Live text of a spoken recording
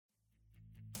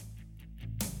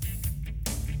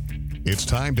It's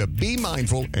time to be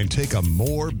mindful and take a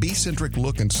more bee-centric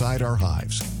look inside our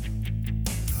hives.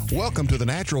 Welcome to the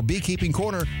Natural Beekeeping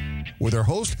Corner with our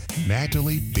host,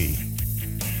 Nathalie B.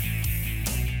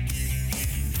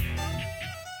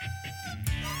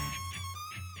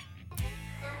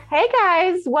 Hey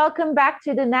guys, welcome back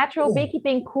to the Natural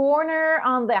Beekeeping Corner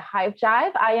on the Hive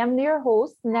Jive. I am your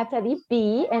host, Nathalie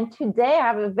B, and today I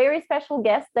have a very special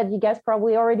guest that you guys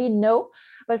probably already know.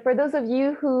 But for those of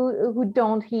you who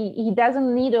don't, he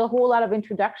doesn't need a whole lot of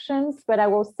introductions, but I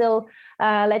will still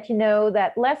let you know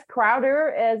that Les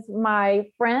Crowder is my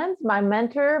friend, my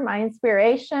mentor, my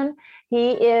inspiration.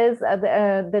 He is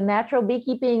the natural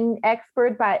beekeeping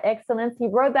expert by excellence. He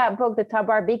wrote that book, The Top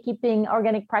Bar Beekeeping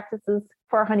Organic Practices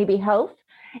for Honeybee Health.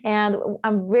 And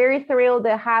I'm very thrilled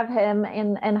to have him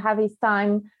and have his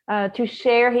time to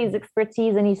share his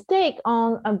expertise and his take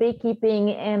on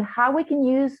beekeeping and how we can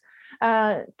use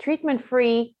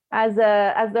treatment-free as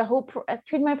the hope,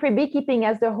 treatment-free beekeeping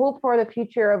as the hope for the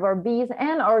future of our bees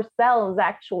and ourselves,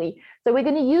 actually. So we're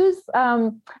going to use,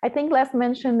 I think Les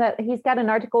mentioned that he's got an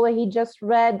article that he just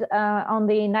read on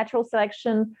the natural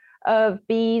selection of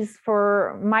bees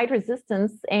for mite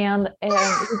resistance, and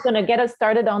he's going to get us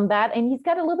started on that. And he's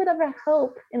got a little bit of a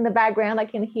help in the background, I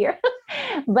can hear,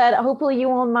 but hopefully you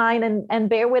won't mind and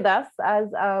bear with us as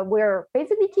we're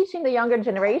basically teaching the younger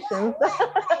generations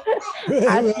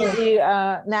how to do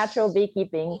natural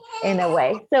beekeeping in a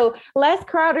way. So Les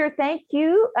Crowder, thank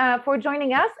you for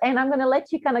joining us, and I'm going to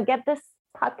let you kind of get this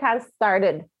podcast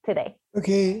started today.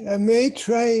 Okay, I may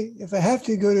try, if I have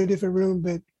to, go to a different room,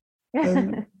 but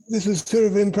this was sort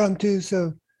of impromptu,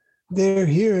 so they're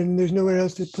here and there's nowhere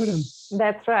else to put them.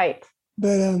 That's right.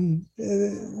 But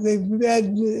they've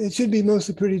had, it should be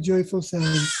mostly pretty joyful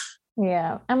sounds.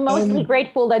 Yeah, I'm mostly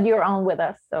grateful that you're on with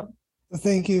us. So well,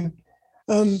 thank you.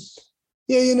 Yeah,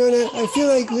 you know, I feel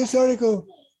like this article,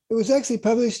 it was actually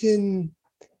published in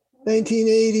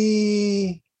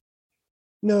 1980.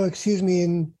 No, excuse me,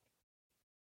 in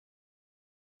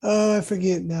I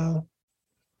forget now.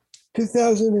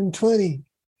 2020.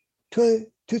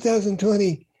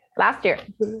 Last year.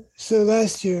 So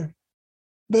last year.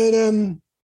 But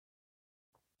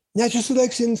natural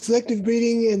selection, selective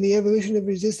breeding, and the evolution of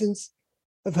resistance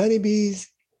of honeybees,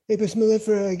 Apis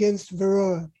mellifera against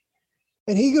Varroa.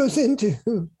 And he goes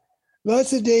into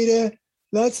lots of data,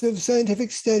 lots of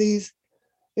scientific studies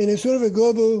in a sort of a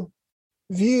global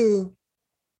view.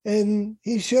 And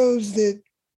he shows that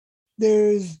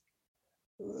there's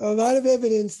a lot of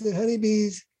evidence that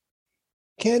honeybees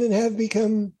can and have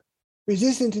become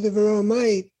resistant to the Varroa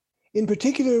mite, in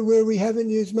particular where we haven't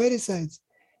used miticides.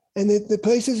 And that the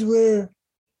places where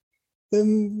the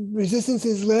resistance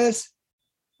is less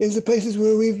is the places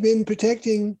where we've been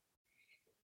protecting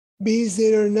bees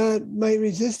that are not mite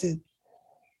resistant.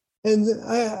 And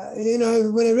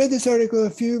when I read this article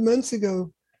a few months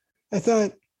ago, I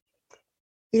thought,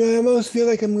 I almost feel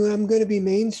like I'm going to be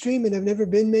mainstream, and I've never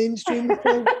been mainstream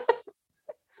before.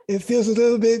 It feels a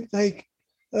little bit like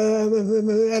I'm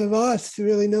at a loss to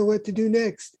really know what to do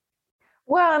next.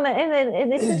 Well,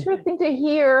 and it's interesting to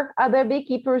hear other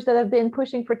beekeepers that have been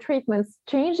pushing for treatments,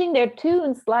 changing their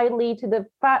tune slightly to the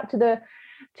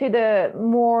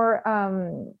more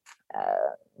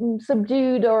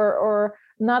subdued or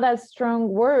not as strong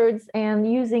words,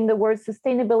 and using the word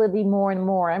sustainability more and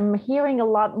more. I'm hearing a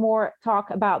lot more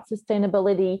talk about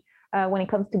sustainability when it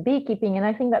comes to beekeeping, and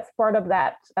I think that's part of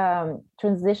that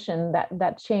transition,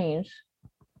 that change.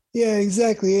 Yeah,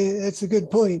 exactly. That's a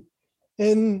good point.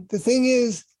 And the thing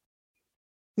is,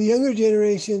 the younger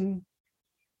generation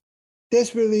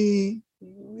desperately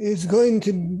is going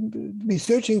to be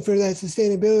searching for that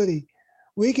sustainability.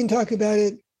 We can talk about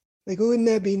it like, wouldn't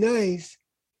that be nice?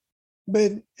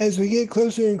 But as we get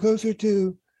closer and closer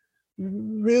to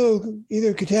real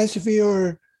either catastrophe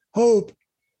or hope,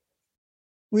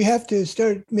 we have to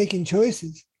start making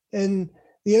choices. And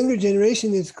the younger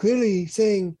generation is clearly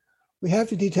saying we have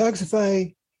to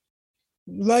detoxify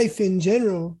life in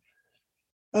general.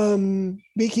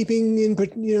 Beekeeping,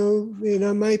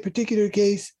 in my particular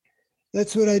case,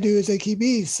 that's what I do, is I keep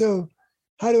bees. So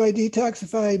how do I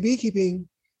detoxify beekeeping?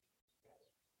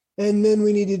 And then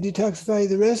we need to detoxify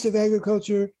the rest of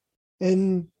agriculture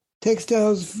and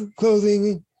textiles,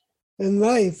 clothing, and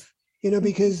life,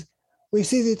 because we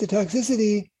see that the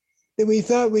toxicity that we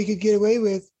thought we could get away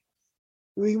with,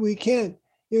 we can't.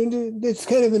 It's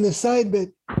kind of an aside, but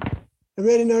I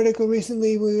read an article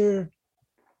recently where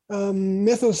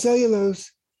methyl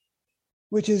cellulose,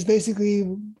 which is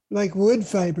basically like wood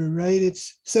fiber, right?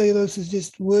 It's cellulose is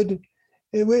just wood.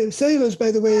 And cellulose,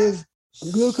 by the way, is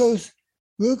glucose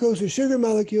or sugar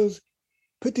molecules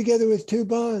put together with two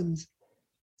bonds.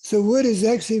 So wood is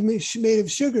actually made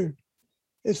of sugar.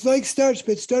 It's like starch,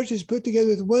 but starch is put together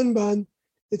with one bond.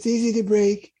 It's easy to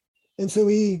break. And so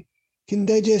we can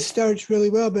digest starch really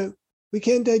well, but we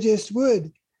can't digest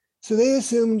wood. So they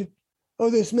assumed, oh,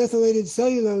 this methylated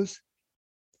cellulose,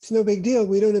 it's no big deal.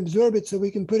 We don't absorb it, so we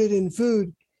can put it in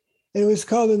food. And it was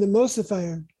called an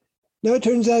emulsifier. Now it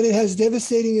turns out it has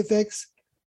devastating effects,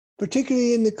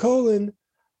 particularly in the colon,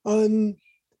 on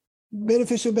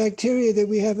beneficial bacteria that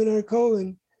we have in our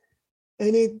colon.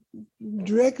 And it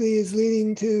directly is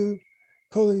leading to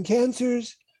colon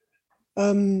cancers,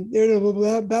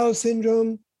 irritable bowel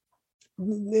syndrome.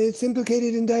 It's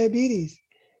implicated in diabetes.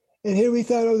 And here we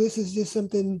thought, oh, this is just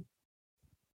something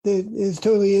that is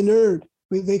totally inert.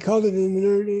 They called it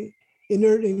an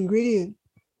inert ingredient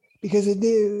because it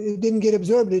didn't get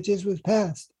absorbed, it just was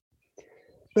passed.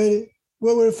 But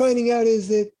what we're finding out is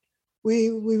that we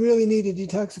really need to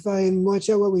detoxify and watch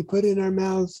out what we put in our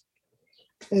mouths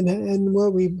and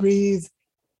what we breathe.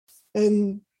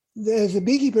 And as a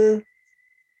beekeeper,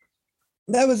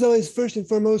 that was always first and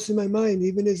foremost in my mind.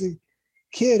 Even as a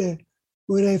kid,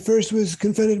 when I first was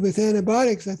confronted with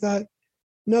antibiotics, I thought,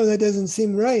 no, that doesn't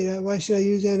seem right. Why should I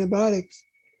use antibiotics?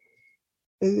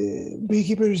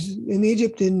 Beekeepers in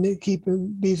Egypt didn't keep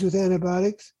bees with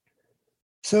antibiotics,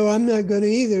 so I'm not going to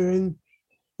either. And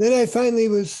then I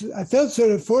felt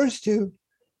sort of forced to,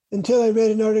 until I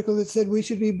read an article that said we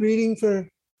should be breeding for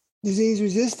disease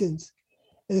resistance.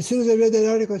 And as soon as I read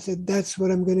that article, I said, that's what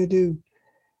I'm going to do.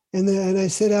 And I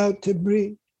set out to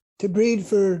breed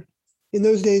for, in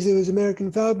those days, it was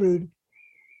American foul brood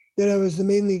that I was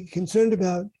mainly concerned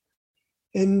about,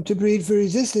 and to breed for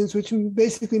resistance, which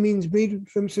basically means breed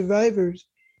from survivors.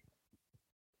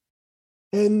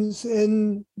 And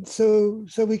so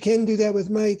we can do that with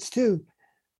mites too.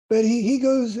 But he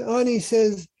goes on, he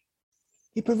says,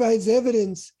 he provides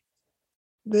evidence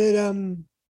that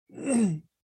the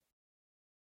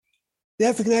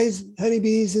Africanized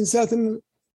honeybees in South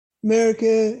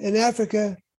America and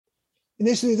Africa,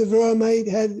 initially the Varro mite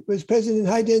was present in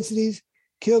high densities,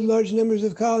 killed large numbers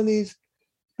of colonies,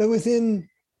 but within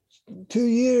 2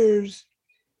 years,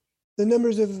 the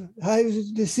numbers of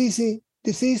hives,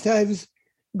 deceased hives,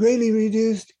 greatly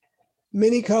reduced.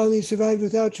 Many colonies survived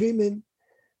without treatment.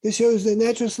 This shows that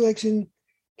natural selection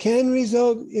can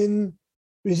result in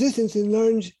resistance in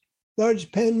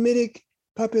large panmitic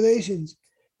populations.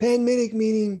 Panmitic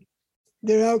meaning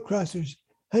they're outcrossers.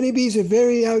 Honeybees are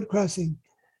very outcrossing.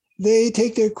 They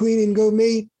take their queen and go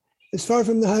mate as far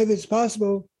from the hive as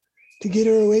possible to get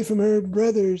her away from her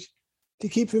brothers, to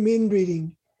keep from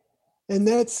inbreeding. And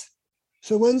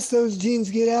so once those genes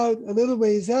get out a little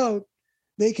ways out,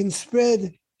 they can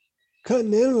spread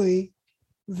continentally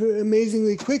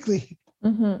amazingly quickly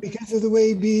because of the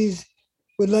way bees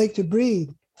would like to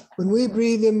breed. When we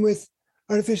breed them with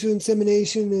artificial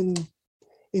insemination and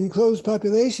in closed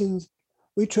populations,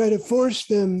 we try to force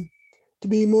them to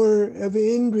be more of an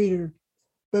inbreeder.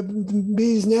 But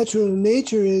bees' natural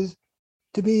nature is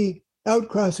to be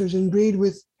outcrossers and breed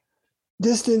with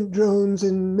distant drones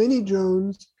and mini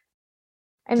drones.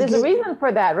 And there's a reason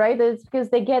for that, right? It's because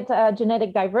they get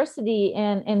genetic diversity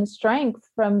and strength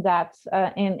from that,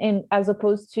 and as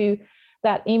opposed to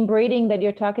that inbreeding that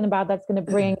you're talking about, that's going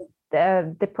to bring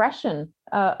depression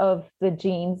of the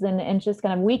genes and just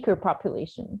kind of weaker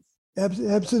populations.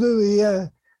 Absolutely, yeah.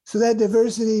 So that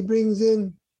diversity brings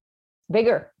in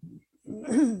vigor.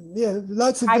 Yeah,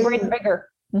 lots of hybrid vigor.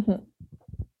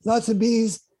 Lots of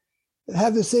bees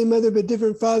have the same mother but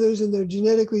different fathers, and they're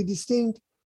genetically distinct,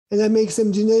 and that makes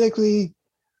them genetically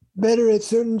better at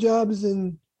certain jobs,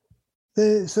 and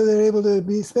so they're able to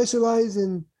be specialized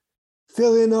and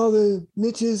fill in all the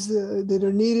niches that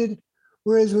are needed.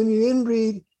 Whereas when you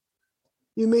inbreed,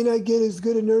 you may not get as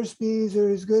good a nurse bees or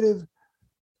as good of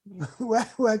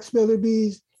wax spiller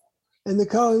bees, and the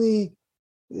colony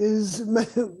is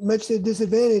much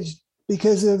disadvantaged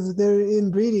because of their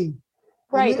inbreeding.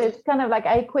 Right. It's kind of like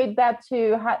I equate that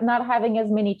to not having as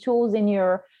many tools in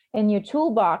your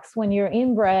toolbox. When you're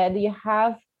inbred, you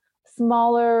have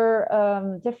smaller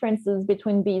differences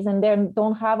between bees, and they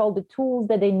don't have all the tools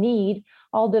that they need,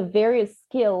 all the various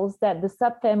skills that the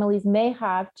subfamilies may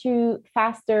have to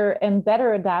faster and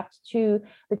better adapt to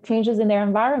the changes in their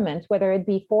environment, whether it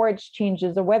be forage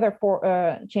changes or weather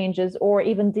changes or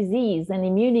even disease and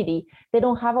immunity. They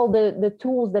don't have all the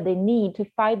tools that they need to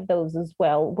fight those as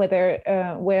well.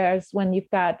 Whereas when you've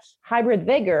got hybrid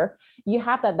vigor, you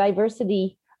have that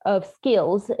diversity of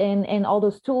skills and all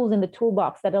those tools in the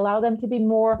toolbox that allow them to be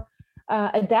more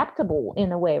adaptable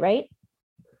in a way, right?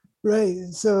 Right.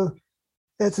 So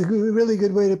that's a really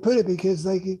good way to put it, because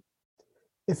like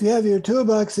if you have your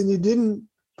toolbox and you didn't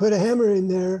put a hammer in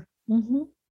there, Mm-hmm.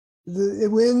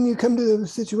 when you come to the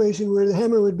situation where the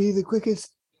hammer would be the quickest,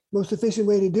 most efficient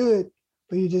way to do it,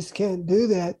 but you just can't do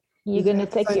that. You're going to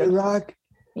take find a rock.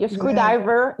 your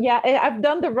screwdriver. Yeah, I've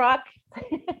done the rock.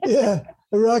 Yeah,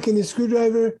 a rock and a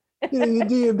screwdriver. You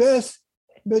do your best,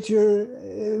 but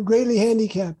you're greatly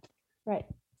handicapped. Right.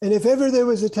 And if ever there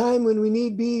was a time when we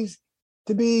need bees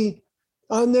to be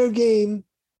on their game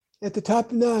at the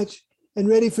top notch and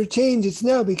ready for change, it's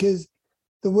now, because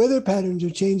the weather patterns are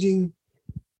changing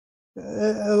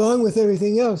along with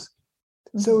everything else.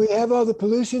 Mm-hmm. So we have all the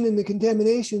pollution and the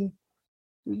contamination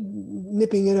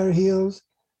nipping at our heels.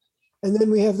 And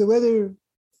then we have the weather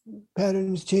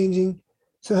patterns changing.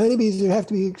 So honeybees have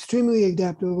to be extremely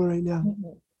adaptable right now.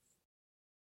 Mm-hmm.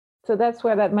 So that's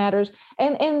where that matters.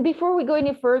 And before we go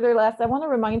any further, Les, I want to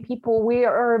remind people we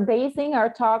are basing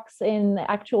our talks in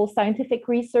actual scientific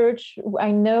research. I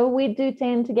know we do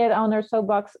tend to get on our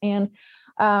soapbox, and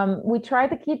we try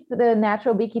to keep the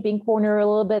Natural Beekeeping Corner a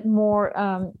little bit more,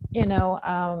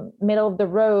 middle of the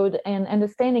road, and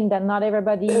understanding that not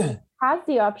everybody has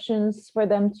the options for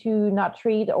them to not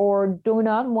treat or do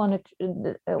not want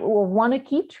to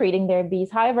keep treating their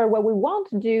bees. However, what we want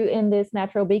to do in this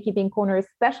Natural Beekeeping Corner,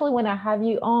 especially when I have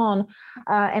you on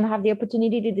and have the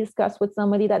opportunity to discuss with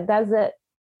somebody that does it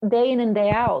day in and day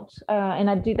out,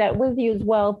 and I do that with you as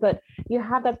well, but you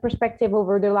have that perspective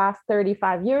over the last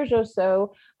 35 years or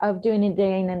so of doing it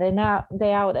day in and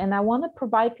day out. And I want to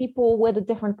provide people with a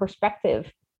different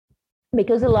perspective,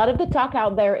 because a lot of the talk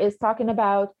out there is talking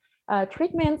about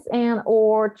treatments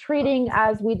or treating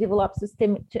as we develop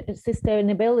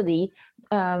sustainability.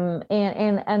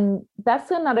 And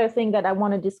that's another thing that I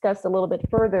want to discuss a little bit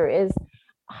further is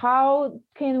how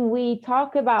can we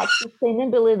talk about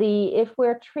sustainability if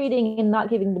we're treating and not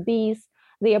giving the bees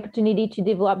the opportunity to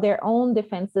develop their own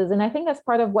defenses? And I think that's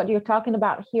part of what you're talking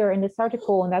about here in this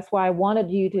article. And that's why I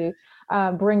wanted you to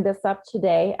bring this up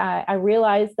today. I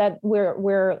realize that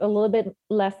we're a little bit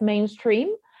less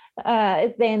mainstream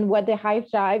than what the Hive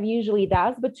Jive usually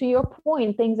does. But to your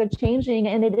point, things are changing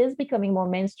and it is becoming more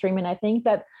mainstream. And I think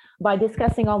that by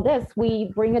discussing all this,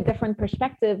 we bring a different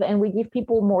perspective and we give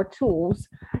people more tools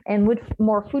and with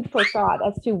more food for thought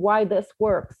as to why this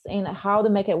works and how to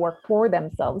make it work for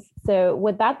themselves. So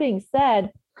with that being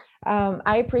said,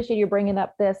 I appreciate you bringing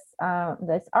up this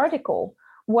article.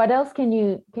 What else can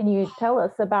you tell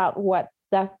us about what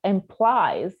that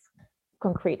implies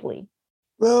concretely?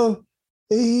 Well,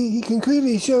 he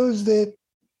concretely shows that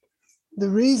the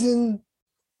reason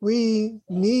we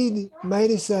need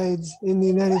miticides in the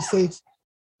United States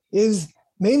is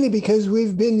mainly because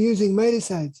we've been using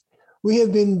miticides. We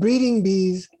have been breeding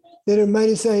bees that are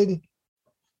miticide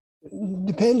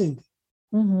dependent.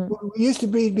 Mm-hmm. We used to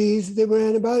breed bees that were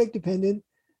antibiotic dependent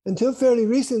until fairly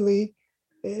recently.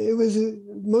 It was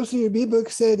most of your bee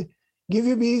books said, give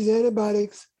your bees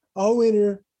antibiotics all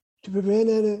winter to prevent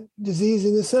a disease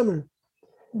in the summer.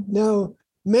 Mm-hmm. Now,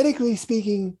 medically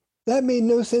speaking, that made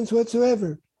no sense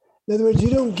whatsoever. In other words, you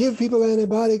don't give people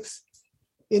antibiotics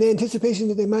in anticipation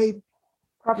that they might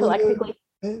prophylactically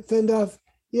fend off.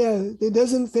 Yeah, it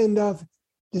doesn't fend off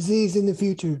disease in the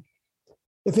future.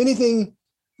 If anything,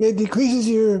 it decreases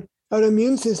your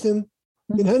autoimmune system.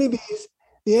 Mm-hmm. In honeybees,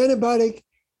 the antibiotic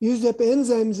used up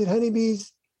enzymes that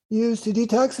honeybees use to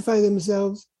detoxify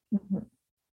themselves. Mm-hmm.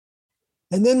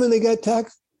 And then when they got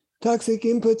toxic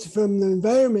inputs from the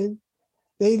environment,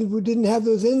 they didn't have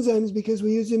those enzymes because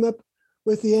we used them up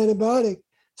with the antibiotic.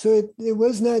 So it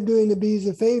was not doing the bees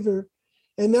a favor.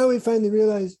 And now we finally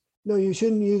realize, no, you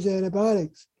shouldn't use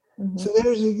antibiotics. Mm-hmm. So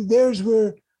there's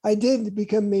where I did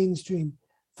become mainstream.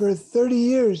 For 30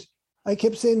 years, I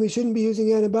kept saying we shouldn't be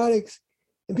using antibiotics.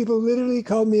 And people literally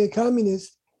called me a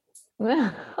communist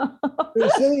for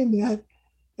saying that.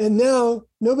 And now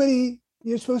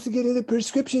you're supposed to get a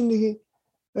prescription to get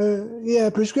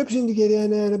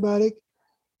an antibiotic.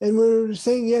 And we're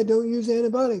saying, don't use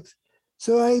antibiotics.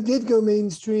 So I did go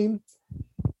mainstream.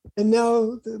 And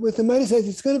now with the miticides,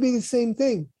 it's going to be the same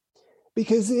thing.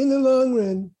 Because in the long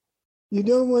run, you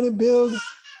don't want to build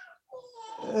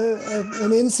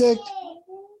an insect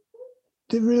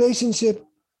relationship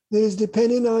that is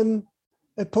dependent on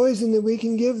a poison that we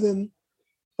can give them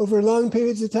over long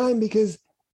periods of time, because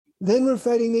then we're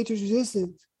fighting nature's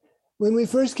resistance. When we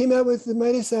first came out with the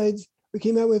miticides, we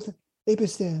came out with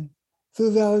apistan.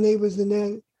 Fluvalinate was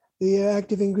the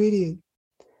active ingredient.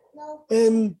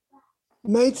 And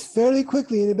mites fairly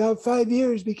quickly, in about 5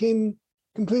 years, became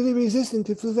completely resistant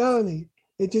to fluvalinate.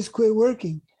 It just quit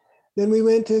working. Then we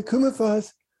went to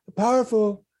Coumaphos, a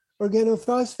powerful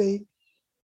organophosphate,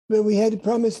 but we had to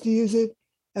promise to use it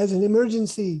as an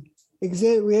emergency.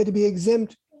 We had to be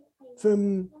exempt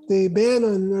from the ban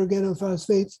on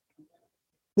organophosphates,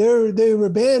 they were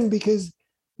banned because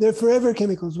they're forever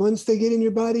chemicals. Once they get in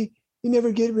your body, you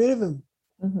never get rid of them.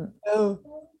 Mm-hmm. Now,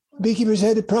 beekeepers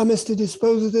had to promise to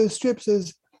dispose of those strips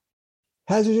as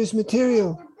hazardous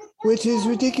material, which is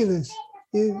ridiculous.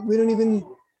 We don't even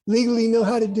legally know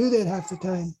how to do that half the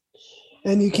time.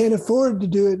 And you can't afford to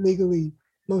do it legally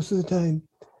most of the time.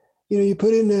 You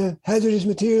put in a hazardous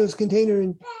materials container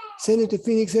and send it to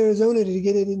Phoenix, Arizona to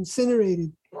get it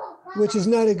incinerated, which is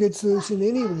not a good solution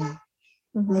anyway,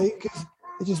 Mm-hmm. right? Because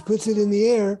it just puts it in the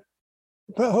air.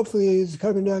 Hopefully it's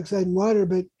carbon dioxide and water,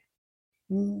 but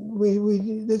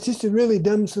that's just a really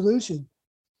dumb solution.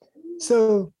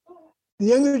 So the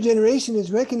younger generation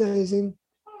is recognizing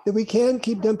that we can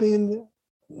keep dumping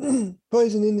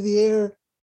poison into the air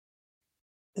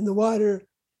and the water.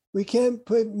 We can't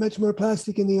put much more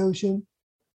plastic in the ocean,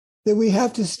 that we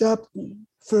have to stop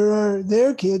for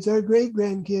their kids, our great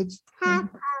grandkids.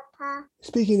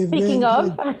 Speaking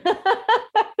of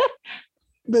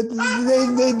but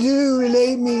they do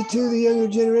relate me to the younger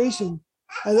generation.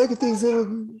 I look at these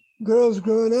little girls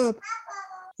growing up.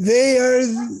 They are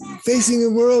facing a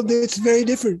world that's very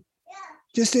different,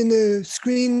 just in the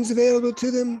screens available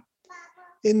to them,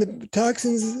 in the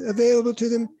toxins available to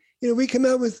them. We come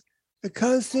out with a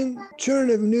constant churn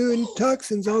of new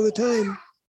toxins all the time.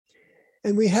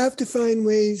 And we have to find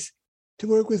ways to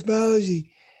work with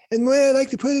biology. And the way I like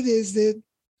to put it is that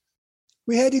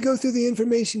we had to go through the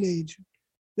information age.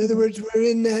 In other words, we're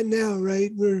in that now, right?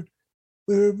 We're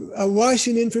awash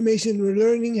in information. We're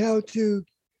learning how to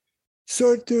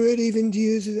sort through it, even to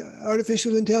use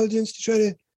artificial intelligence to try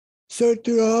to sort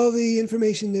through all the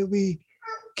information that we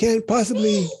can't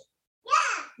possibly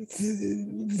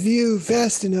view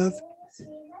fast enough.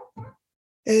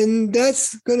 And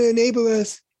that's going to enable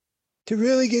us to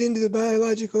really get into the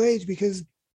biological age, because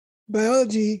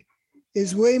biology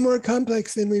is way more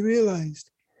complex than we realized.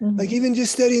 Mm-hmm. Like even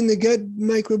just studying the gut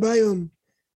microbiome,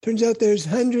 turns out there's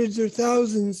hundreds or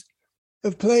thousands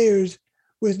of players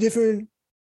with different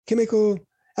chemical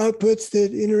outputs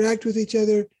that interact with each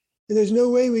other. And there's no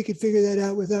way we could figure that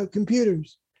out without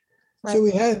computers. Right.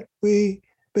 So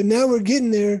but now we're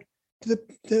getting there to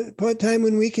the time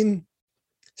when we can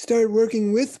start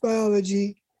working with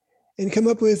biology and come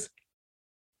up with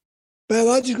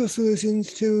biological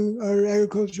solutions to our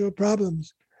agricultural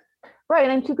problems. Right.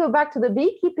 And to go back to the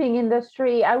beekeeping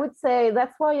industry, I would say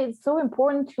that's why it's so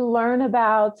important to learn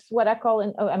about what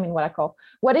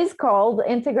is called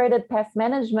integrated pest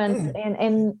management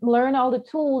and learn all the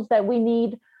tools that we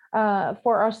need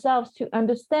for ourselves to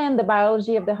understand the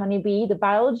biology of the honeybee, the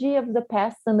biology of the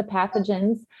pests and the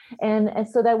pathogens, and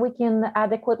so that we can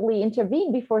adequately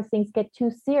intervene before things get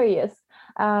too serious.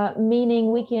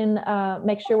 Meaning we can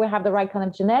make sure we have the right kind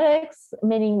of genetics,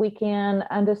 meaning we can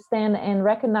understand and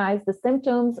recognize the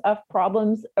symptoms of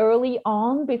problems early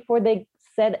on before they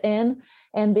set in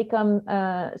and become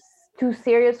too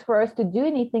serious for us to do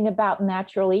anything about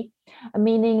naturally,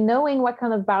 meaning knowing what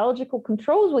kind of biological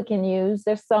controls we can use.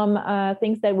 There's some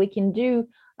things that we can do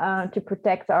to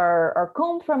protect our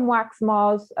comb from wax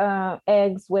moths,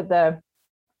 eggs with the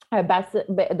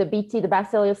BT, the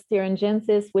Bacillus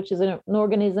thuringiensis, which is an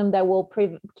organism that will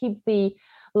keep the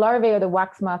larvae or the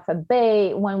wax moth at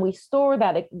bay when we store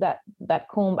that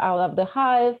comb out of the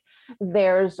hive.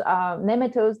 There's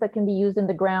nematodes that can be used in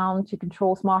the ground to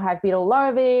control small hive beetle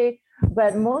larvae.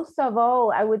 But most of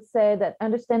all, I would say that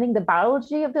understanding the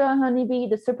biology of the honeybee,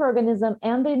 the superorganism,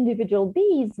 and the individual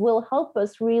bees will help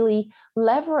us really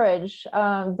leverage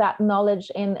that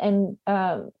knowledge and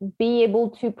be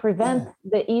able to prevent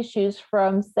the issues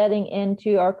from setting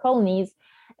into our colonies.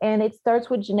 And it starts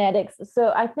with genetics.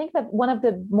 So I think that one of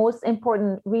the most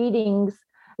important readings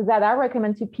that I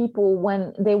recommend to people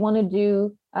when they want to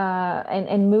do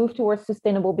and move towards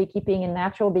sustainable beekeeping and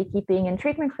natural beekeeping and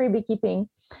treatment-free beekeeping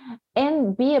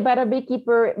and be a better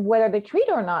beekeeper, whether they treat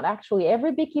or not. Actually,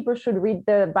 every beekeeper should read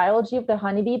The Biology of the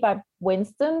Honeybee by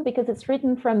Winston, because it's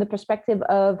written from the perspective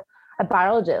of a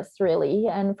biologist, really,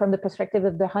 and from the perspective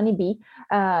of the honeybee,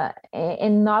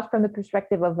 and not from the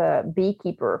perspective of a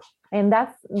beekeeper. And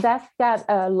that's got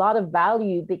a lot of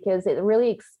value, because it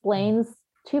really explains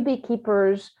to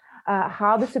beekeepers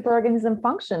how the superorganism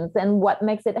functions and what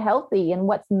makes it healthy and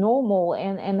what's normal,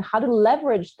 and how to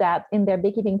leverage that in their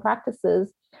beekeeping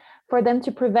practices for them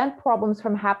to prevent problems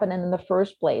from happening in the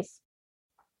first place.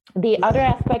 The other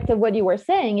aspect of what you were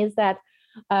saying is that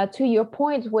to your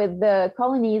point with the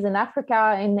colonies in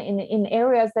Africa, in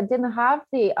areas that didn't have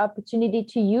the opportunity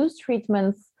to use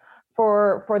treatments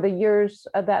for the years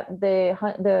that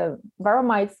the Varro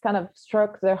mites kind of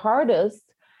struck the hardest,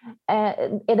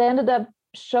 it ended up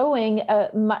showing a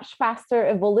much faster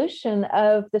evolution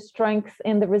of the strength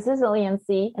and the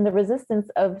resiliency and the resistance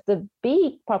of the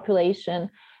bee population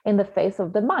in the face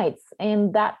of the mites.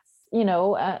 And that's, in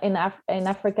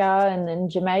Africa and in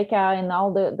Jamaica and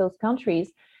all those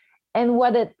countries. And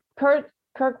what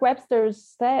Kirk Webster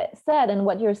said, and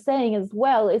what you're saying as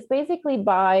well, is basically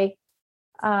by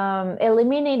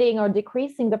eliminating or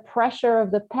decreasing the pressure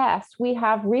of the pest, we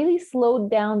have really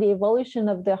slowed down the evolution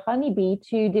of the honeybee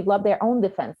to develop their own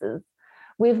defenses.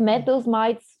 We've made those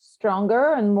mites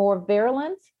stronger and more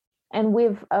virulent, and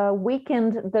we've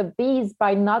weakened the bees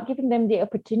by not giving them the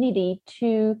opportunity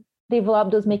to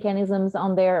develop those mechanisms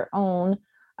on their own.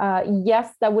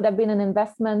 Yes, that would have been an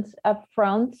investment up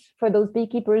front for those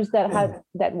beekeepers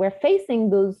that were facing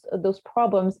those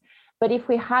problems. But if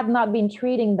we had not been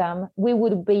treating them, we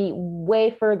would be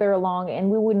way further along,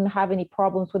 and we wouldn't have any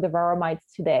problems with the Varro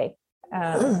mites today.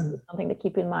 Something to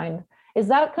keep in mind. Is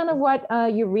that kind of what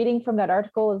you're reading from that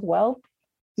article as well?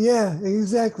 Yeah,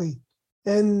 exactly.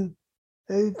 And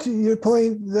to your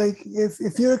point, like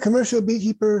if you're a commercial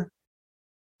beekeeper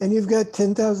and you've got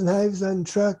 10,000 hives on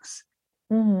trucks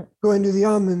going to the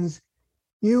almonds,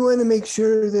 you want to make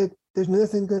sure that there's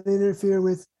nothing going to interfere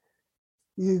with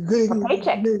your good.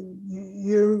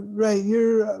 You're right.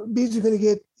 Your bees are going to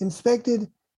get inspected,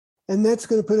 and that's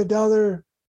going to put a dollar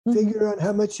figure on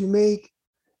how much you make,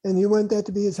 and you want that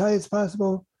to be as high as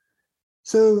possible.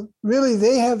 So really,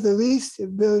 they have the least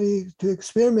ability to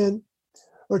experiment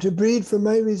or to breed for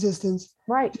mite resistance,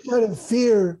 right? Out of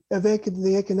fear of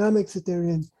the economics that they're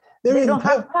in. They don't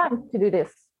have time to do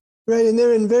this. Right, and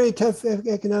they're in very tough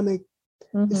economic.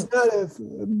 It's not a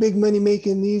big money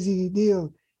making easy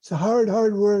deal. It's a hard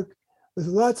work with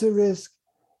lots of risk,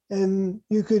 and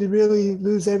you could really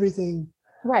lose everything,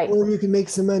 right? Or you can make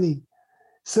some money.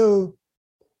 So,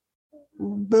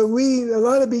 but a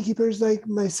lot of beekeepers like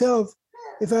myself,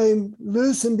 if I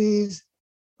lose some bees,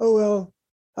 oh well,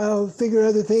 I'll figure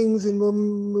other things and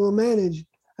we'll manage.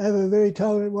 I have a very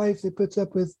tolerant wife that puts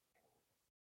up with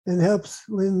and helps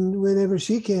whenever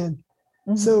she can.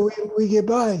 So we get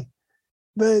by.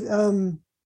 But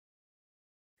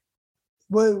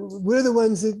we're the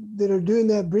ones that are doing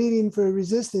that breeding for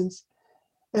resistance.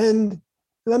 And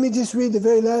let me just read the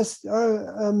very last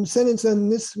sentence on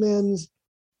this man's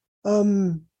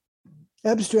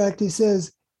abstract. He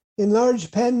says, in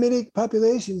large panmitic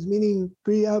populations, meaning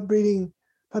outbreeding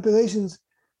populations,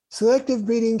 selective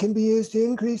breeding can be used to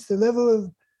increase the level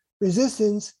of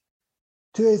resistance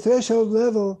to a threshold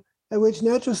level at which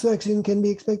natural selection can be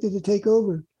expected to take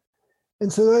over.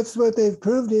 And so that's what they've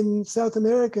proved in South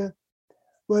America,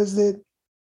 was that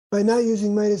by not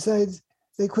using miticides,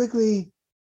 they quickly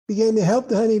began to help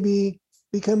the honeybee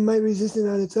become mite resistant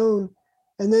on its own.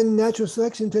 And then natural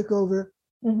selection took over.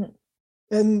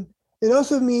 And it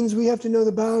also means we have to know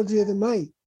the biology of the mite.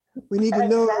 We need to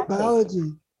know our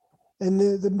biology. And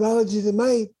the biology of the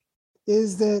mite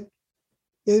is that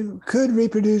it could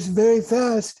reproduce very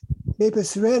fast.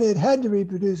 Apis cerana had to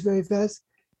reproduce very fast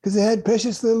because it had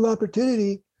precious little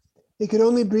opportunity. It could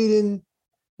only breed in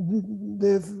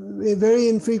the very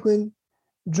infrequent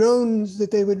drones that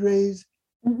they would raise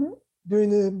during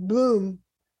the bloom.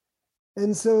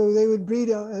 And so they would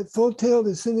breed at full tilt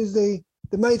as soon as the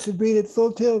mites would breed at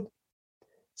full tilt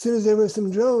as soon as there were some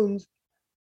drones.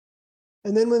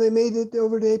 And then when they made it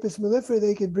over to Apis mellifera,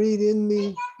 they could breed in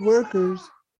the workers.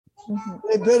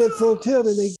 They bred at full tilt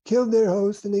and they killed their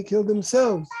host and they killed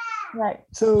themselves. Right.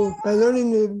 So by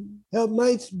learning to help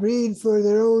mites breed for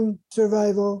their own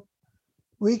survival,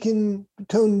 we can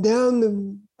tone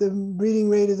down the breeding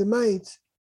rate of the mites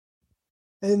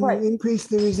and increase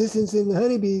the resistance in the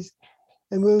honeybees.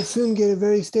 And we'll soon get a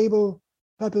very stable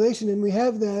population. And we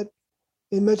have that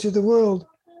in much of the world.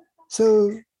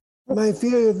 So my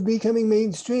fear of becoming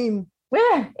mainstream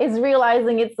is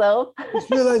realizing itself. It's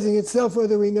realizing itself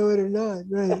whether we know it or not,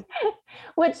 right?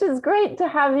 Which is great to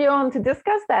have you on to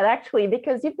discuss that, actually,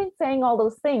 because you've been saying all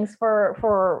those things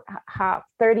for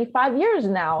 35 years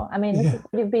now. I mean, this is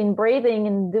what you've been breathing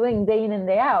and doing day in and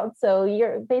day out. So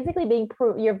you're basically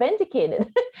you're vindicated.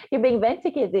 You're being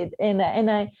vindicated,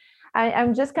 and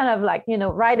I'm just kind of like,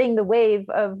 riding the wave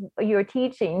of your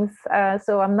teachings.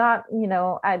 So I'm not,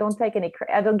 I don't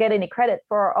get any credit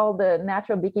for all the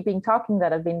natural beekeeping talking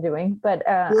that I've been doing, but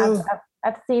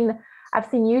I've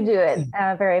seen you do it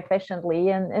very efficiently,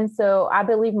 and so I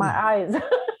believe my eyes,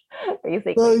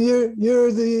 basically. Well,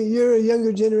 you're a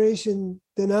younger generation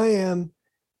than I am,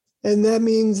 and that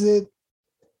means that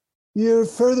you're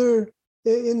further.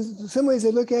 In some ways, I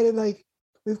look at it like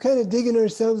we've kind of digging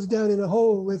ourselves down in a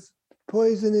hole with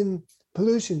poison and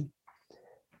pollution.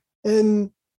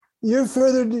 And you're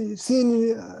further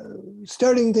seeing,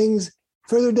 starting things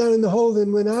further down in the hole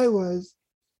than when I was.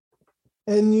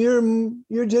 And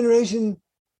your generation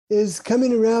is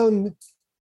coming around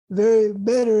very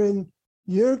better, and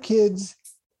your kids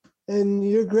and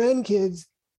your grandkids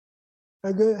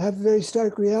are going to have very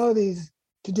stark realities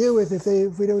to deal with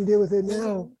if we don't deal with it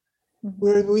now,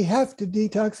 where we have to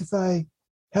detoxify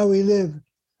how we live.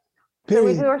 Period.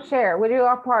 So we do our share, we do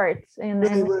our part, and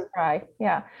then we try.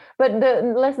 Yeah. But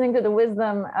listening to the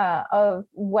wisdom of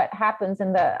what happens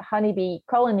in the honeybee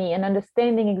colony and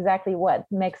understanding exactly what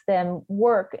makes them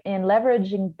work and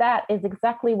leveraging that is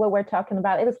exactly what we're talking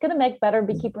about. It is going to make better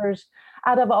beekeepers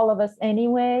out of all of us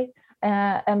anyway.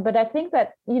 But I think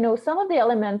that, some of the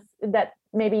elements that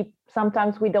maybe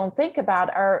sometimes we don't think about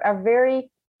are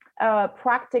very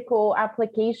practical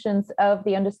applications of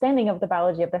the understanding of the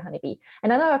biology of the honeybee.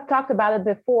 And I know I've talked about it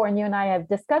before, and you and I have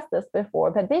discussed this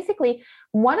before, but basically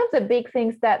one of the big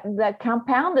things that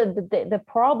compounded the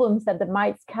problems that the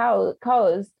mites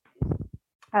caused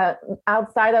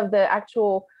outside of the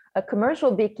actual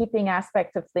commercial beekeeping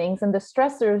aspect of things and the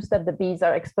stressors that the bees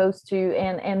are exposed to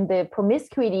and the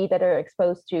promiscuity that are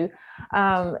exposed to.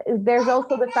 There's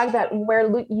also the fact that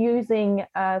we're using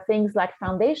things like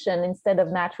foundation instead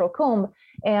of natural comb.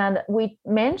 And we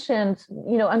mentioned,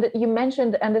 you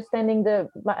mentioned understanding the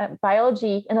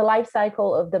biology and the life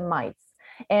cycle of the mites.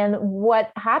 And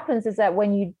what happens is that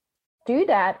when you do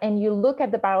that and you look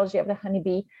at the biology of the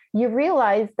honeybee, you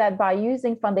realize that by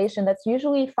using foundation that's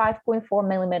usually 5.4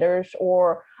 millimeters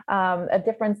or a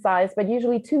different size, but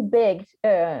usually too big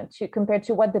compared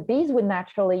to what the bees would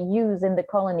naturally use in the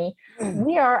colony,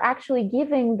 we are actually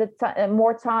giving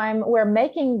more time. We're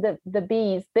making the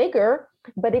bees bigger,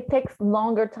 but it takes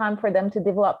longer time for them to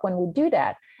develop when we do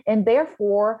that. And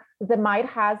therefore, the mite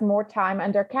has more time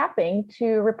under capping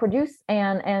to reproduce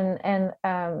and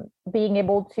being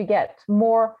able to get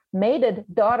more mated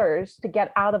daughters to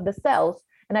get out of the cells.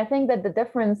 And I think that the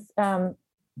difference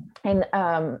in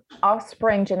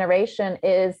offspring generation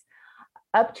is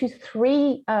up to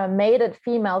 3 mated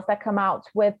females that come out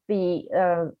with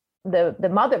the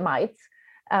mother mites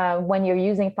when you're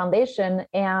using foundation,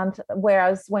 and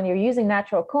whereas when you're using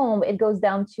natural comb, it goes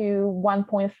down to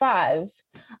 1.5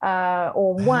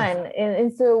 or 1.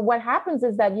 And so what happens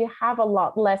is that you have a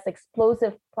lot less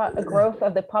explosive growth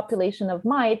of the population of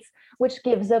mites, which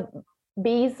gives the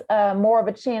bees more of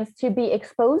a chance to be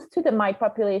exposed to the mite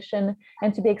population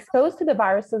and to be exposed to the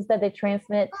viruses that they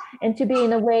transmit, and to be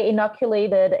in a way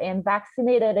inoculated and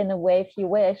vaccinated in a way, if you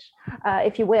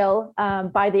will,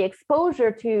 by the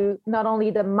exposure to not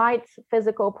only the mite's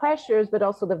physical pressures, but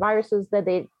also the viruses that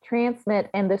they transmit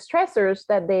and the stressors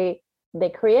that they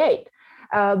create.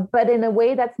 But in a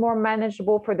way that's more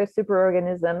manageable for the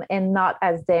superorganism and not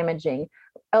as damaging,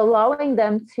 allowing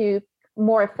them to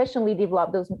more efficiently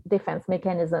develop those defense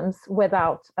mechanisms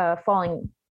without falling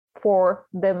for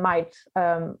the mite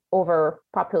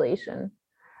overpopulation,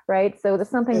 right? So there's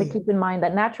something to keep in mind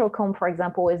that natural comb, for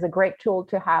example, is a great tool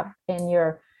to have in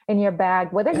your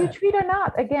bag, whether you treat or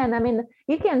not. Again, I mean,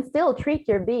 you can still treat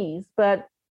your bees, but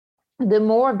the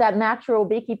more of that natural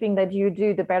beekeeping that you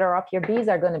do, the better off your bees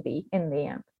are going to be in the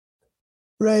end.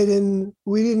 Right, and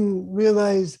we didn't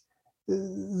realize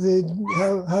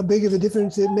how big of a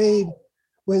difference it made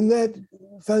when that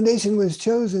foundation was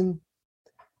chosen.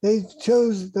 They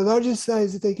chose the largest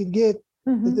size that they could get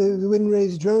that they wouldn't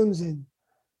raise drones in,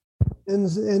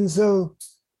 and so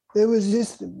it was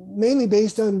just mainly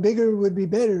based on bigger would be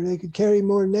better. They could carry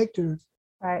more nectar.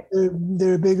 Right,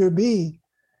 they're a bigger bee,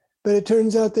 but it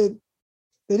turns out that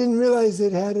they didn't realize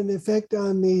it had an effect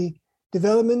on the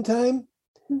development time,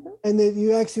 and that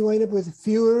you actually wind up with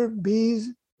fewer bees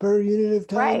per unit of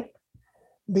time, right,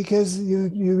 because you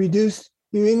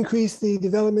increase the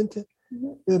development,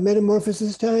 the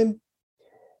metamorphosis time.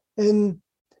 And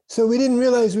so we didn't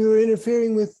realize we were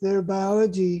interfering with their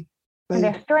biology. And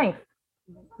their strength.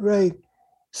 Right.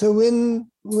 So when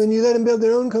you let them build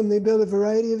their own comb, they build a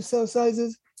variety of cell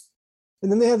sizes,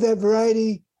 and then they have that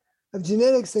variety of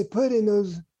genetics they put in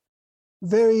those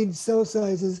varied cell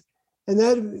sizes, and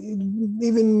that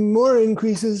even more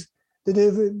increases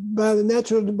the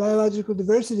natural biological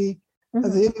diversity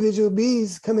of the individual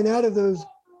bees coming out of those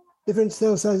different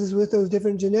cell sizes with those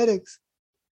different genetics.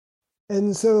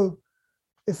 And so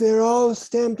if they're all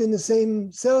stamped in the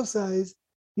same cell size,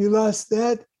 you lost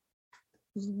that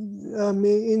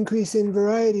increase in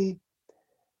variety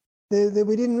that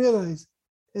we didn't realize.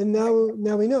 And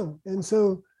now we know. And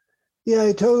so, yeah,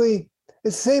 it's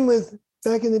the same with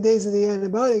back in the days of the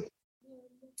antibiotic.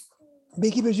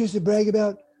 Beekeepers used to brag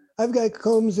about, I've got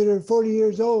combs that are 40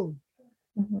 years old.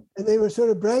 And they were sort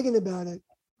of bragging about it.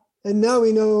 And now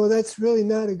we know, well, that's really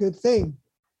not a good thing.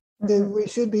 That Mhm. we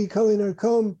should be culling our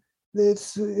comb.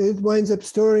 It winds up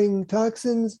storing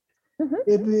toxins. Mhm.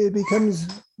 It becomes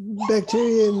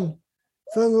bacteria and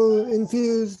fungal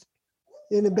infused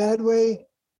in a bad way,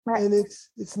 Right. and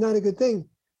it's not a good thing.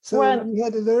 So Well, we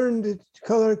had to learn to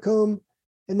cull our comb,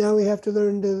 and now we have to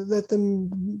learn to let them,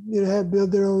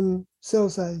 build their own cell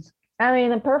size. I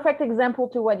mean, a perfect example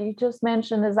to what you just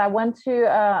mentioned is I went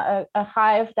to a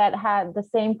hive that had the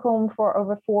same comb for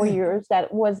over 4 years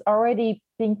that was already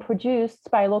being produced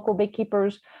by local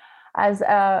beekeepers as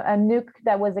a nuke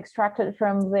that was extracted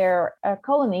from their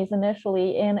colonies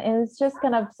initially. And it's just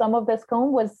kind of some of this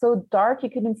comb was so dark, you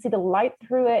couldn't see the light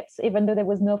through it, even though there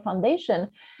was no foundation.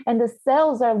 And the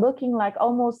cells are looking like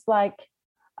almost like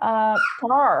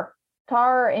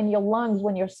tar in your lungs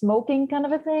when you're smoking, kind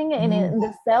of a thing. And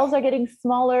the cells are getting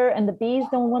smaller and the bees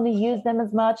don't want to use them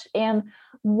as much. And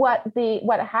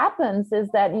what happens is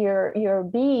that your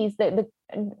bees,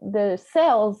 the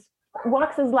cells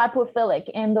wax is lipophilic,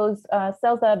 and those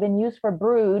cells that have been used for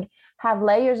brood have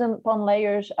layers upon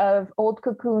layers of old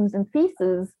cocoons and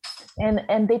feces,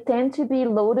 and they tend to be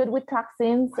loaded with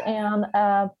toxins and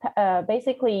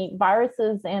basically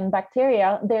viruses and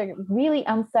bacteria. They're really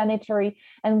unsanitary,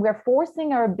 and we're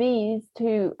forcing our bees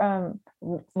to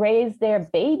raise their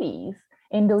babies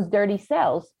in those dirty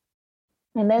cells.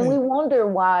 And then we wonder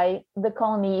why the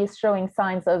colony is showing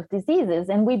signs of diseases,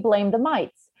 and we blame the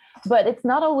mites. But it's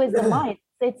not always the mites.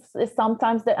 It's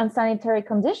sometimes the unsanitary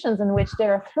conditions in which they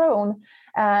are thrown.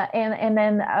 And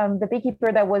then the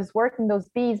beekeeper that was working those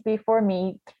bees before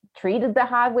me treated the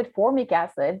hive with formic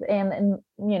acid, and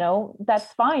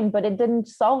that's fine, but it didn't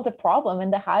solve the problem.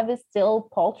 And the hive is still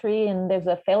poultry, and there's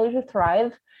a failure to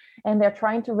thrive, and they're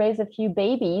trying to raise a few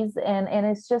babies, and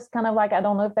it's just kind of like, I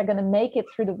don't know if they're going to make it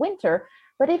through the winter.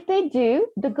 But if they do,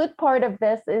 the good part of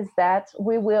this is that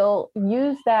we will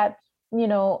use that,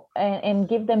 and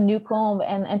give them new comb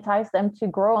and entice them to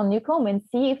grow on new comb and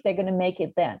see if they're going to make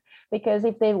it then. Because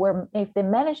if they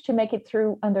manage to make it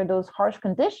through under those harsh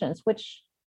conditions, which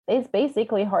is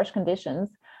basically harsh conditions,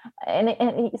 and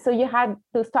so you had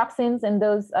those toxins and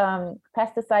those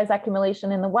pesticides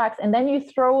accumulation in the wax, and then you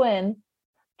throw in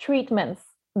treatments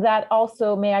that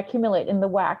also may accumulate in the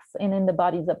wax and in the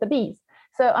bodies of the bees.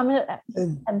 So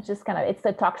I'm just kind of, it's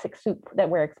a toxic soup that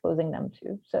we're exposing them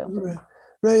to. So.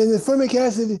 Right, and the formic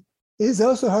acid is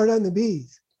also hard on the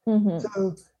bees. Mm-hmm.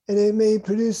 So, and it may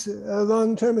produce a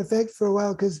long-term effect for a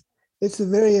while because it's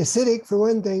very acidic, for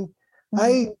one thing. Mm-hmm.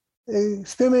 I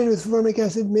experimented with formic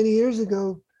acid many years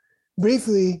ago,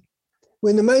 briefly.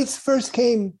 When the mites first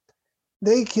came,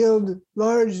 they killed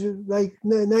large, like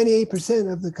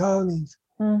 98% of the colonies.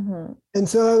 Mm-hmm. And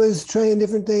so I was trying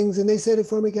different things, and they said that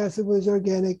formic acid was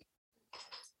organic.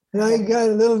 And I got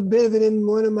a little bit of it in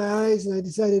one of my eyes, and I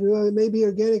decided, well, it may be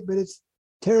organic, but it's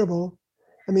terrible.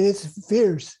 I mean, it's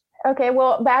fierce. Okay,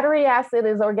 well, battery acid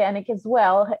is organic as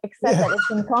well, except that it's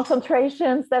in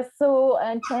concentrations that's so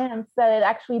intense that it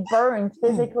actually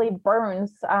physically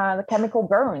burns, the chemical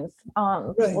burns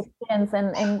on people's skins,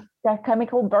 and that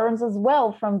chemical burns as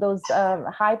well from those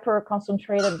hyper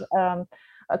concentrated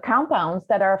compounds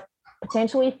that are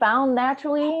potentially found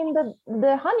naturally in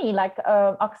the honey, like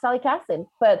oxalic acid,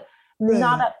 but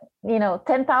not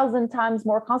 10,000 times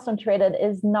more concentrated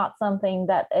is not something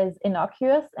that is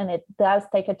innocuous, and it does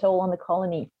take a toll on the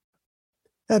colony.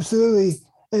 Absolutely.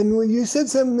 And when you said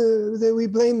something that we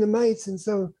blame the mites, and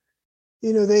so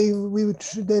we would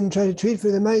then try to treat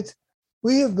for the mites.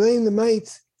 We have blamed the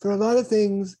mites for a lot of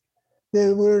things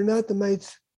that were not the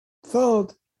mites'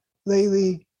 fault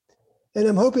lately, and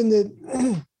I'm hoping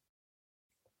that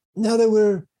now that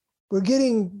we're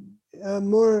getting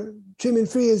more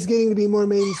treatment-free, is getting to be more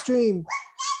mainstream,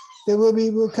 that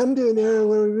we'll come to an era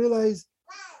where we realize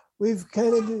we've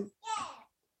kind of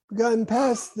gotten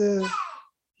past the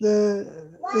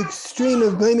extreme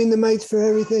of blaming the mites for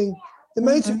everything. The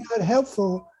mites are not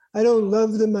helpful. I don't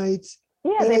love the mites.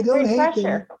 Yeah, they don't hate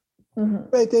pressure. them.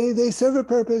 Mm-hmm. Right, they serve a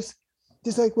purpose,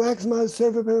 just like wax moths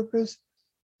serve a purpose.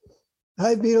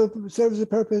 Hive beetle serves a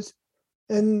purpose.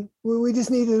 And we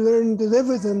just need to learn to live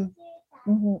with them.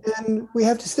 Mm-hmm. And we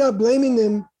have to stop blaming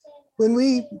them when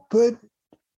we put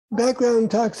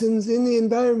background toxins in the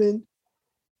environment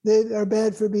that are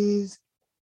bad for bees.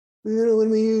 When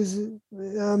we use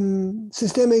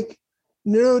systemic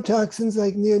neurotoxins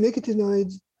like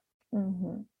neonicotinoids,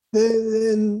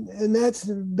 and that's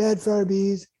bad for our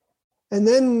bees. And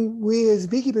then we as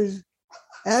beekeepers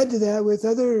add to that with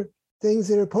other things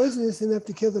that are poisonous enough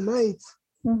to kill the mites.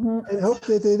 And hope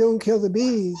that they don't kill the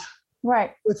bees.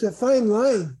 Right. It's a fine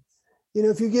line.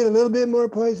 If you get a little bit more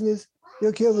poisonous,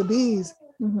 you'll kill the bees.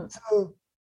 So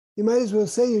you might as well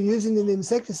say you're using an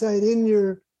insecticide in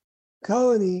your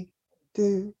colony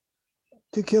to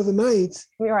kill the mites.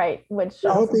 Right, which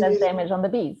You're also hoping does it- damage on the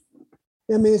bees.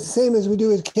 I mean, it's the same as we do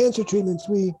with cancer treatments.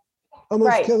 We almost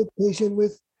Right. kill the patient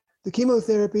with the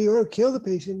chemotherapy or kill the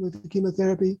patient with the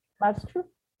chemotherapy, That's true.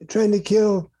 trying to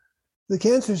kill the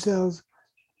cancer cells.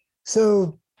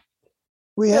 So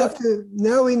we have to,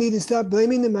 now we need to stop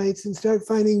blaming the mites and start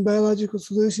finding biological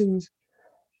solutions.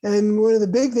 And one of the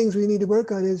big things we need to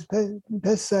work on is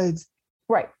pesticides.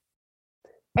 Right.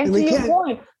 And And to we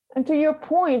your can't-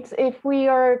 point, if we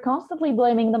are constantly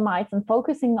blaming the mites and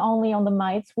focusing only on the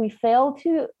mites, we fail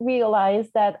to realize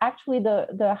that actually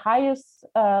the highest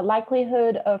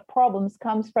likelihood of problems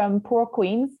comes from poor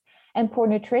queens and poor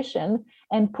nutrition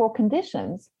and poor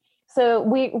conditions. So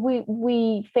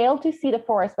we fail to see the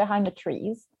forest behind the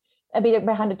trees, a bit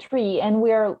behind the tree, and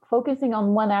we're focusing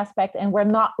on one aspect and we're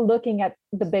not looking at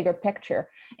the bigger picture.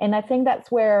 And I think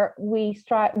that's where we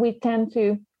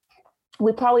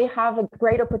probably have a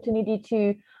great opportunity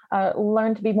to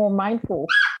learn to be more mindful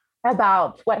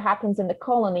about what happens in the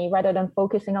colony rather than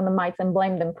focusing on the mites and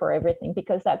blame them for everything,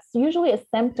 because that's usually a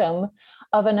symptom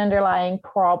of an underlying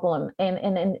problem. And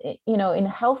in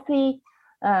healthy,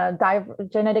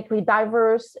 genetically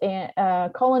diverse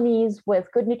colonies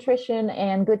with good nutrition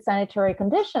and good sanitary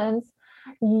conditions,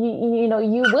 you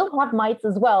will have mites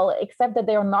as well, except that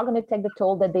they are not going to take the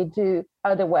toll that they do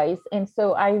otherwise. And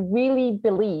so I really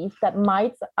believe that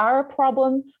mites are a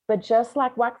problem, but just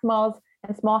like wax moths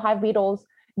and small hive beetles,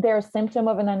 they're a symptom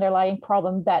of an underlying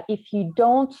problem that if you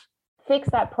don't fix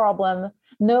that problem,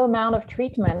 no amount of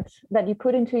treatment that you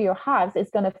put into your hives is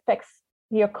going to fix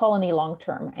your colony long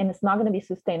term, and it's not going to be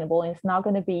sustainable, and it's not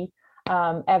going to be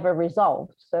ever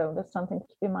resolved. So that's something to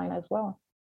keep in mind as well.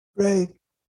 Right.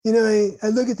 I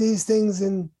look at these things,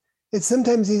 and it's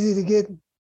sometimes easy to get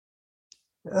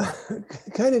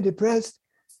kind of depressed.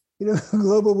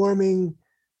 Global warming,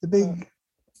 the big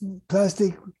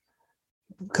plastic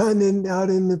continent out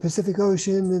in the Pacific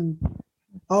Ocean, and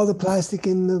all the plastic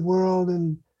in the world,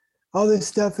 and all this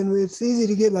stuff. And it's easy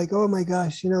to get like, oh my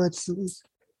gosh, it's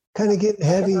kind of getting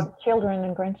heavy. Children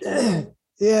and grandchildren.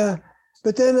 Yeah.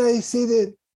 But then I see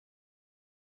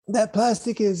that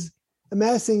plastic is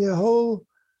amassing a whole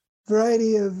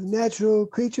variety of natural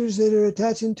creatures that are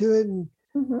attaching to it. And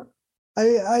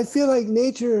I feel like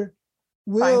nature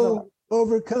will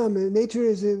overcome, and nature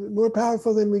is more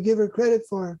powerful than we give her credit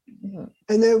for.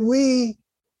 And that we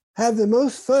have the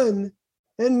most fun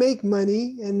and make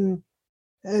money and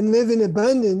live in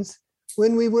abundance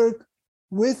when we work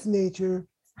with nature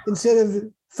instead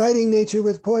of fighting nature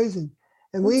with poison.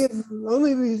 And we have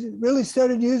only really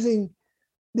started using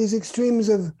these extremes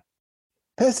of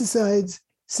pesticides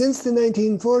since the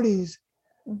 1940s.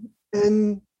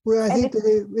 And where I think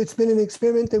that it's been an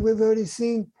experiment that we've already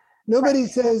seen. Nobody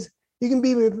says you can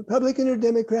be Republican or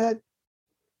Democrat,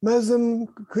 Muslim,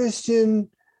 Christian,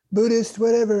 Buddhist,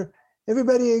 whatever.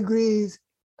 Everybody agrees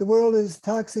the world is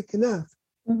toxic enough.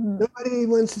 Nobody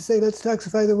wants to say let's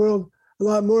toxify the world a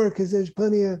lot more because there's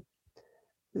plenty of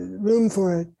room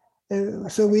for it.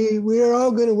 And so we are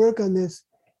all going to work on this.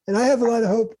 And I have a lot of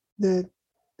hope that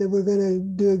we're going to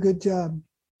do a good job.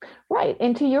 Right.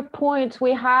 And to your point,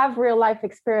 we have real life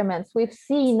experiments. We've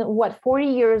seen what 40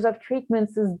 years of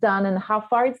treatments is done and how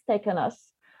far it's taken us,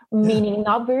 meaning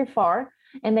not very far.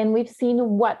 And then we've seen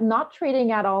what not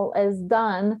treating at all is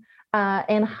done,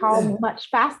 and how much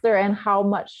faster and how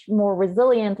much more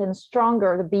resilient and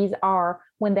stronger the bees are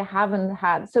when they haven't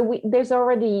had. So there's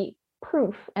already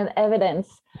proof and evidence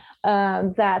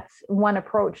that one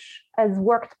approach has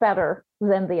worked better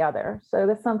than the other. So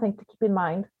that's something to keep in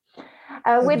mind.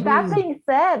 With that being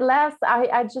said, Les,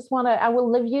 I will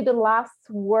leave you the last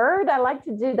word. I like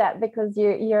to do that because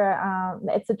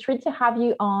it's a treat to have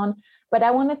you on. But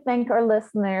I want to thank our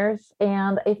listeners,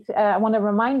 and I want to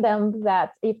remind them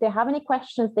that if they have any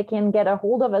questions, they can get a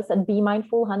hold of us at Be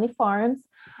Mindful Honey Farms.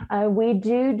 We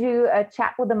do a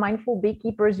chat with the mindful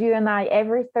beekeepers, you and I,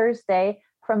 every Thursday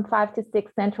from 5 to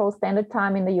 6 Central Standard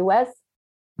Time in the US.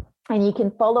 And you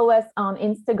can follow us on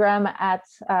Instagram at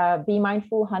Be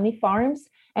Mindful Honey Farms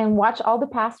and watch all the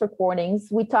past recordings.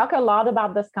 We talk a lot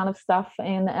about this kind of stuff,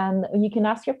 and you can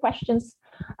ask your questions.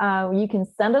 You can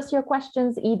send us your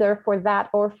questions either for that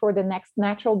or for the next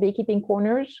Natural Beekeeping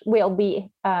Corners. We'll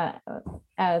be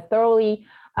thoroughly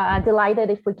delighted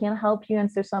if we can help you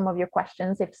answer some of your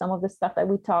questions, if some of the stuff that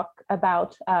we talk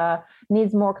about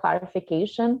needs more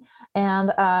clarification.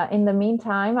 And in the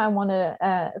meantime, I want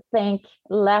to thank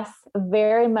Les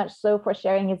very much so for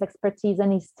sharing his expertise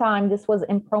and his time. This was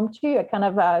impromptu. I kind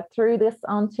of threw this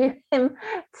onto him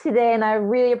today, and I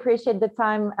really appreciate the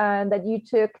time that you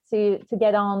took to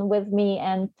get on with me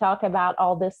and talk about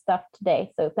all this stuff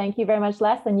today. So thank you very much,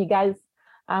 Les, and you guys,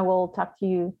 I will talk to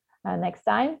you next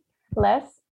time. Les?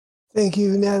 Thank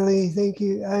you, Nathalie. Thank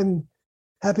you. I'm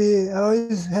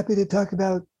always happy to talk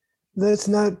about let's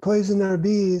not poison our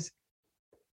bees,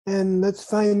 and let's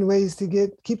find ways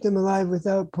to keep them alive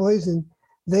without poison.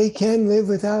 They can live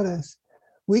without us.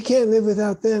 We can't live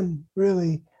without them,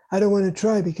 really. I don't want to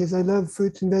try because I love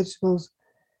fruits and vegetables.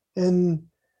 And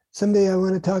someday I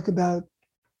want to talk about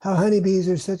how honeybees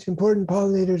are such important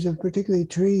pollinators of particularly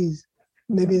trees,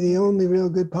 maybe the only real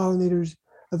good pollinators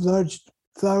of large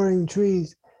flowering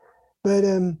trees. But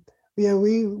yeah,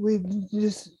 we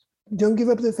just don't give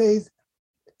up the faith.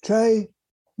 Try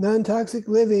non-toxic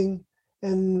living,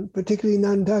 and particularly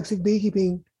non-toxic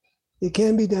beekeeping. It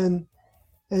can be done.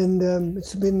 And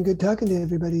it's been good talking to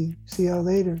everybody. See y'all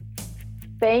later.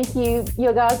 Thank you.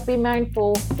 You guys be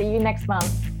mindful. See you next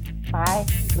month. Bye.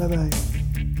 Bye-bye.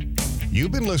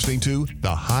 You've been listening to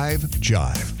The Hive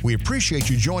Jive. We appreciate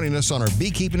you joining us on our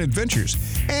beekeeping adventures.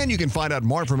 And you can find out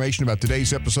more information about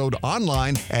today's episode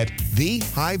online at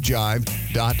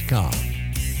thehivejive.com.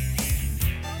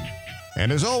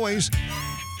 And as always,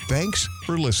 thanks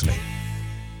for listening.